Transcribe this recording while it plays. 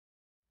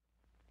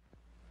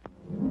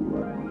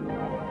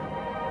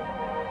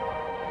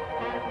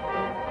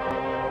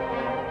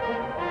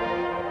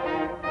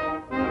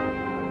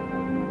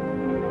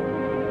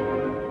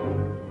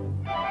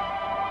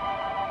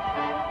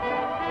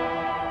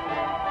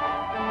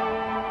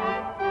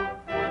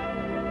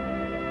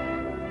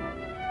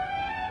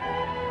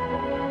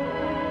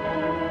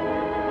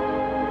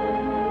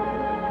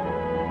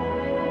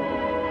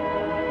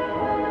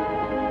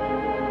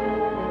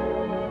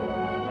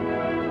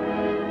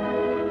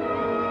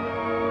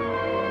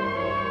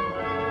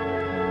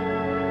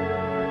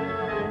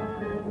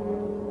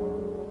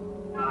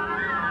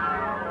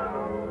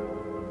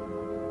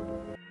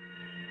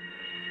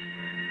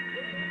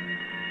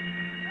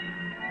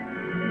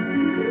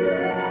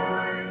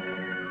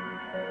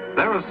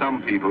There are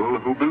some people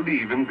who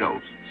believe in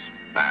ghosts,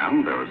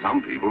 and there are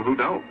some people who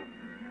don't.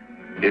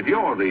 If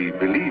you're the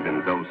believe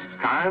in ghosts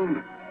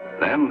kind,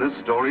 then this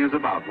story is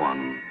about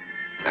one.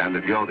 And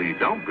if you're the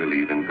don't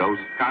believe in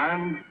ghosts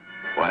kind,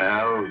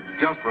 well,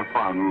 just for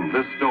fun,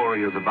 this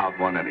story is about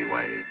one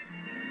anyway.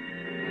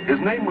 His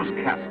name was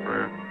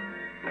Casper,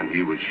 and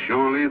he was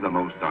surely the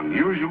most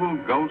unusual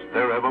ghost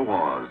there ever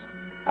was,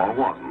 or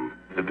wasn't,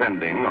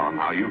 depending on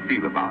how you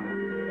feel about it.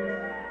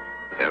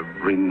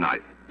 Every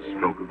night, at the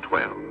stroke of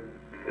 12,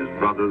 his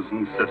brothers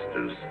and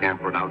sisters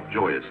scampered out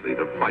joyously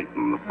to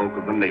frighten the folk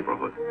of the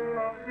neighborhood.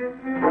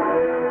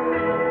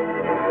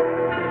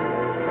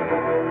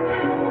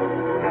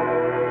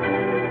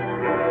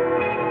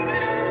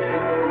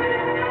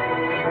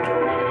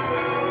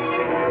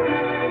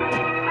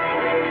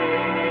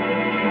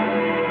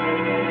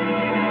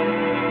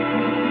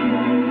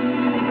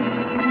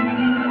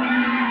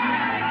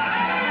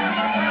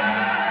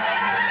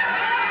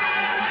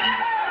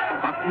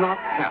 Not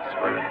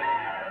Casper.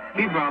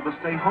 He'd rather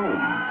stay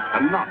home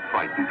and not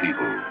frighten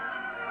people,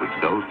 which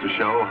goes to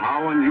show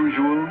how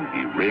unusual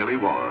he really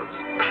was.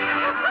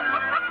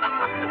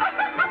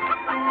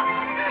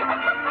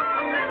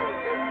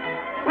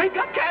 Wake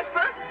up,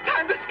 Casper!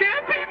 Time to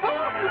scare people!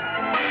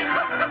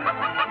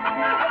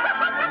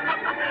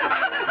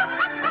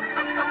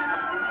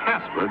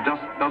 Casper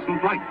just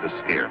doesn't like to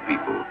scare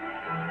people.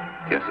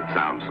 Guess it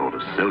sounds sort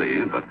of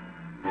silly, but,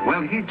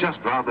 well, he'd just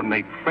rather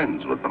make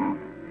friends with them.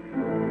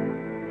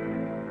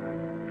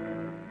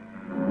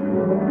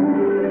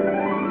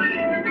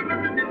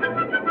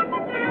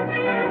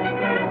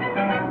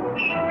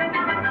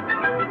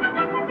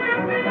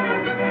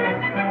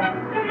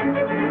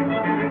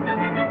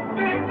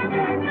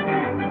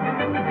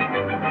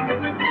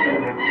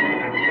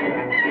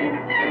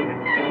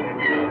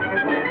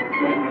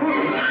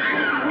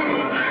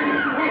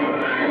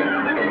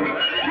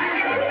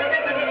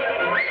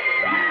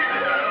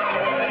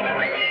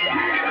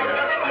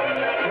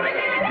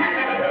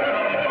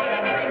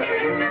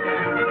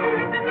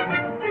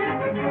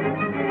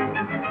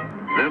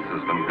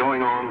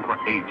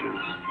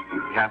 Ages,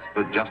 and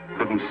Casper just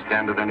couldn't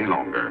stand it any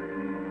longer.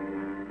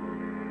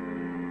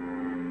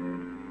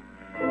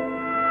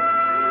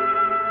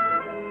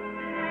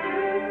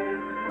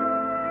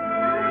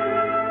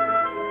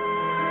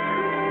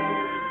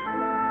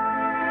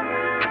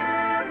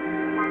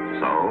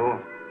 So,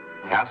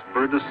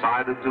 Casper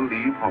decided to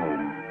leave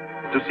home,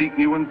 to seek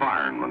new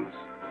environments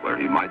where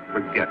he might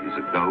forget he's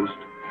a ghost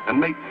and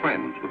make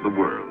friends with the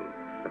world.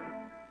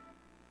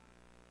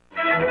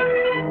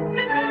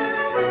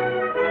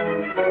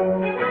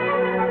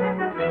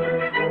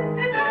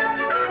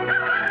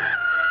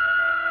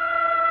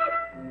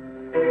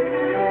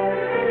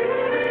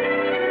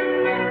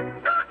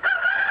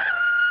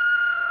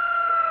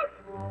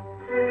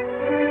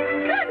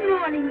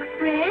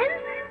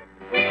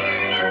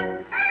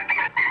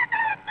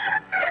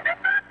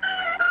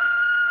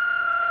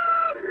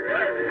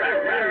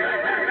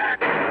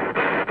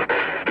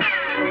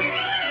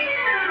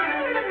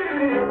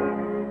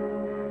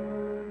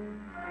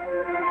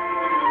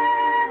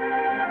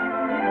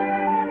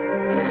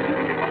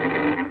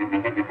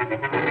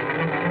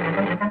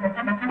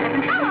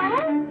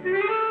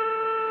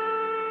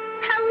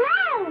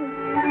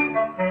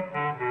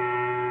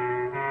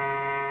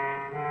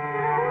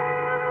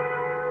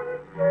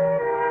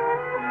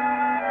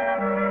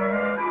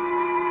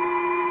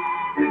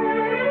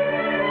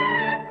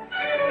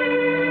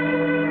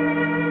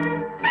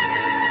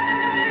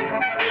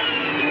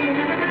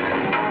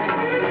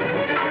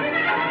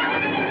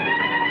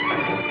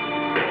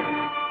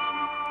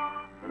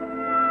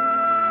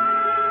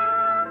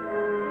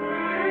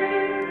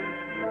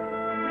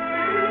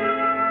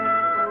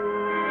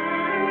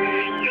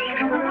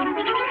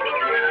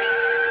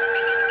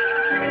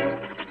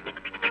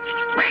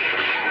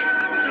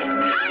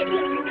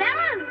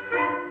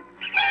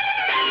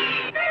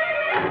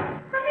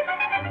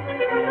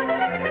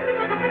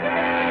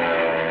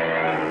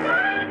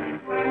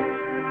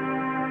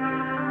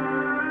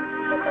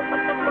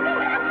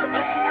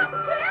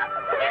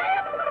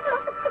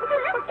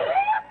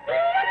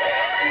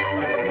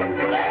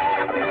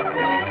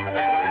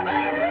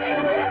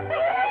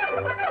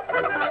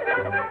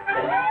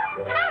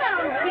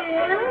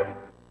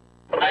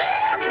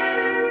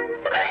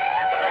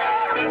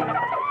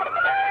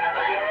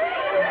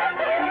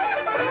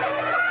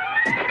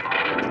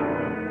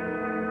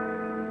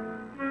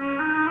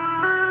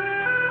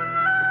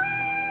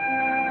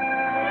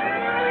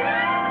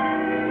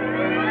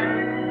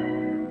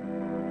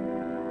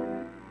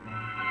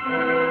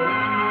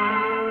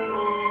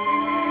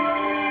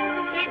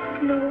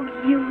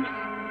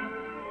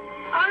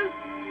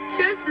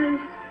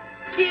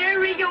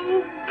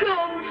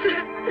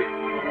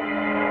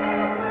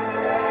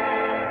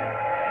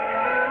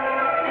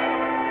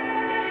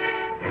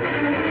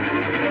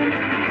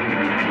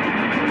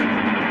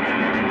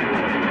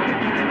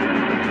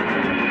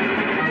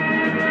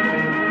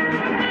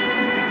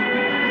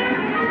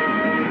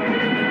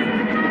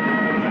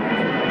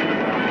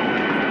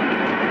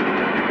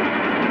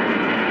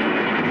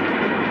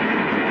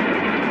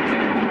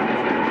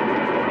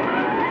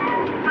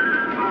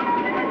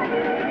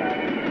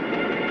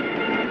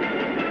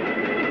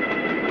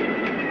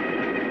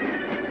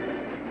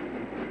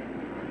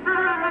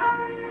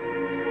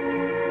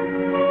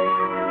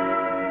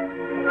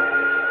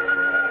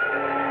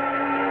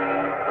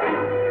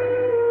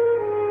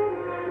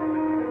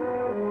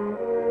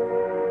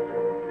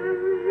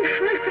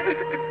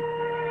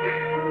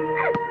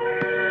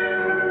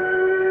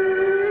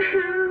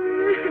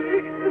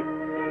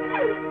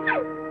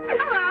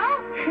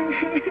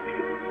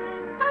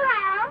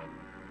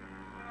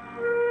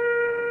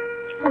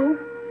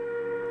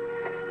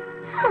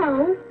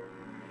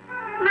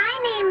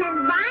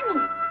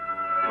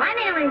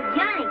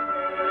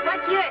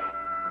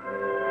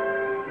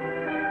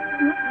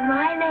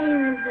 My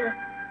name is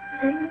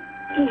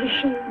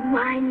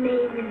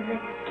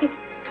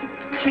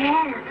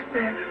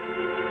Casper.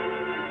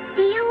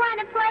 Do you want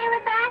to play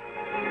with us?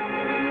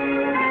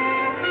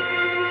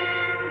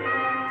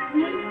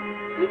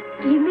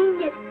 You mean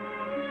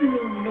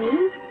me?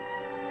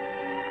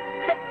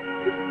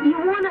 You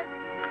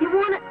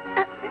wanna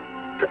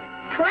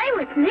play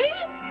with me?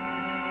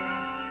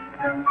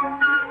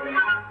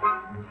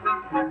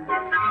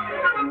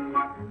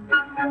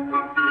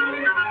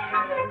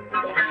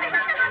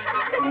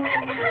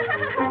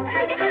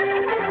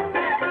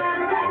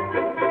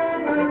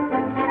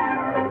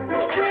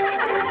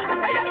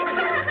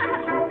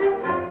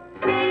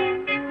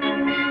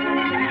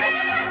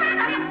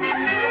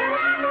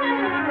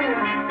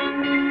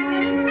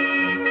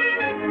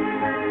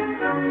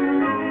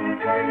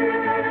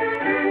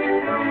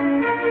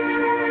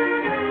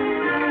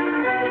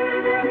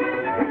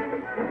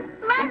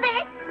 Mother,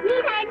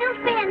 meet our new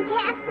friend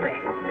Casper.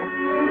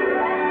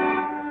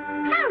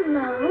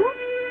 Hello.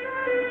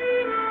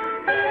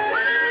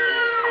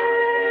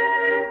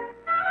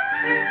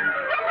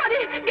 Somebody,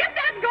 get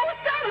that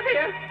ghost out of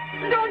here.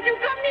 Don't you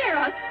come near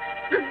us.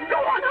 Just go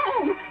on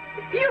home.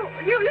 You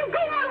go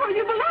on where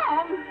you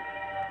belong.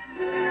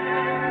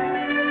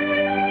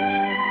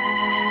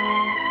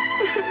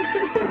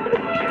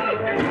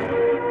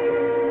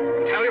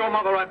 Tell your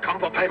mother I've come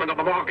for payment of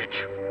the mortgage.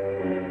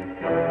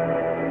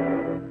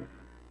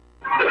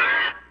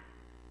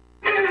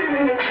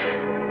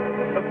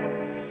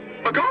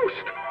 A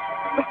ghost!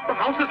 The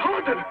house is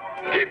haunted!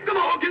 Keep the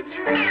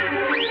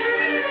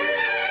mortgage!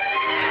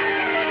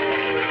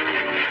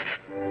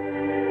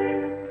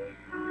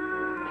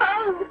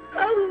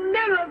 I'll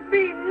never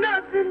be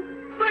nothing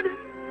but a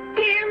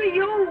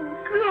scary old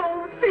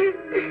ghost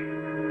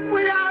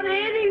without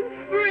any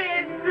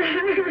friends.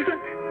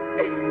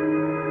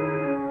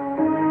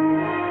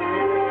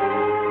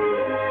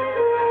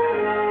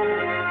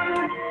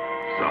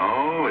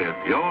 So, if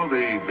you're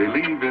the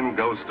believe in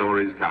ghost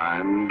stories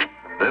kind,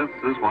 this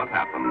is what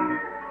happened.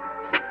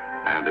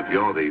 And if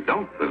you're the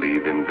don't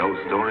believe in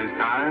ghost stories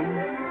kind,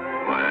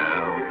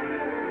 well,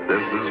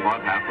 this is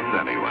what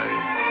happened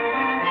anyway.